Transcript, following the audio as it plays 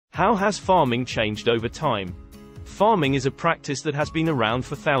How has farming changed over time? Farming is a practice that has been around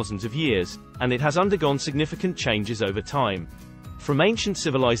for thousands of years, and it has undergone significant changes over time. From ancient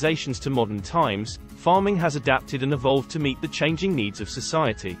civilizations to modern times, farming has adapted and evolved to meet the changing needs of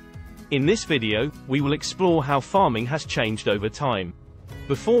society. In this video, we will explore how farming has changed over time.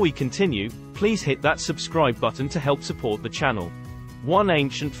 Before we continue, please hit that subscribe button to help support the channel. 1.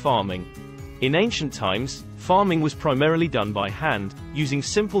 Ancient farming. In ancient times, farming was primarily done by hand, using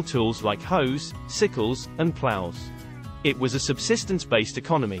simple tools like hoes, sickles, and plows. It was a subsistence-based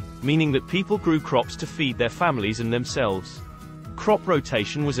economy, meaning that people grew crops to feed their families and themselves. Crop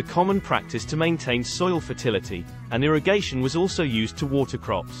rotation was a common practice to maintain soil fertility, and irrigation was also used to water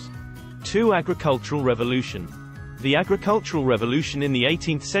crops. 2. Agricultural revolution. The agricultural revolution in the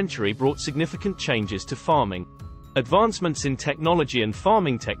 18th century brought significant changes to farming. Advancements in technology and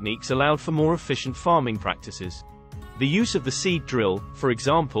farming techniques allowed for more efficient farming practices. The use of the seed drill, for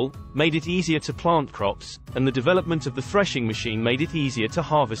example, made it easier to plant crops, and the development of the threshing machine made it easier to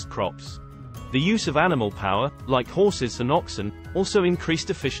harvest crops. The use of animal power, like horses and oxen, also increased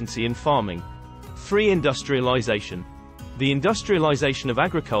efficiency in farming. 3. Industrialization. The industrialization of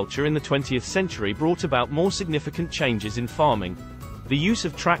agriculture in the 20th century brought about more significant changes in farming. The use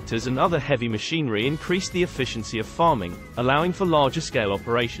of tractors and other heavy machinery increased the efficiency of farming, allowing for larger-scale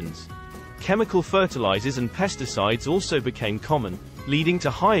operations. Chemical fertilizers and pesticides also became common, leading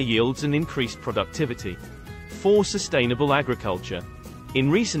to higher yields and increased productivity. 4. Sustainable agriculture. In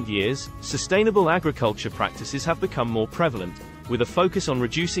recent years, sustainable agriculture practices have become more prevalent, with a focus on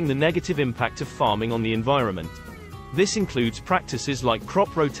reducing the negative impact of farming on the environment. This includes practices like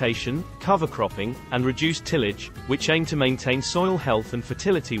crop rotation, cover cropping, and reduced tillage, which aim to maintain soil health and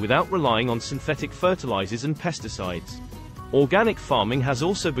fertility without relying on synthetic fertilizers and pesticides. Organic farming has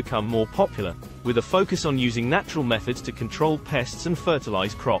also become more popular, with a focus on using natural methods to control pests and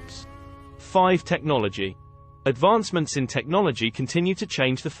fertilize crops. 5. Technology. Advancements in technology continue to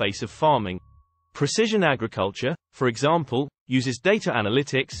change the face of farming. Precision agriculture, for example, uses data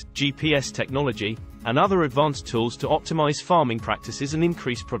analytics, GPS technology, and other advanced tools to optimize farming practices and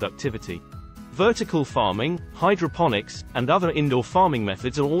increase productivity. Vertical farming, hydroponics, and other indoor farming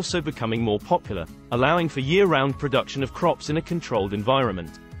methods are also becoming more popular, allowing for year-round production of crops in a controlled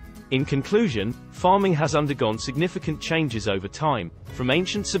environment. In conclusion, farming has undergone significant changes over time, from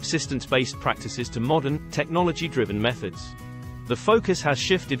ancient subsistence-based practices to modern, technology-driven methods. The focus has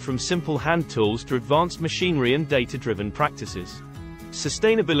shifted from simple hand tools to advanced machinery and data-driven practices.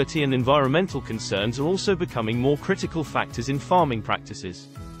 Sustainability and environmental concerns are also becoming more critical factors in farming practices.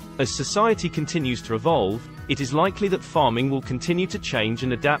 As society continues to evolve, it is likely that farming will continue to change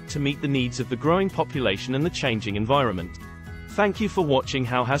and adapt to meet the needs of the growing population and the changing environment. Thank you for watching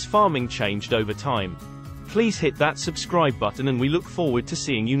How Has Farming Changed Over Time. Please hit that subscribe button and we look forward to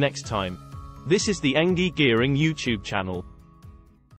seeing you next time. This is the Engi Gearing YouTube channel.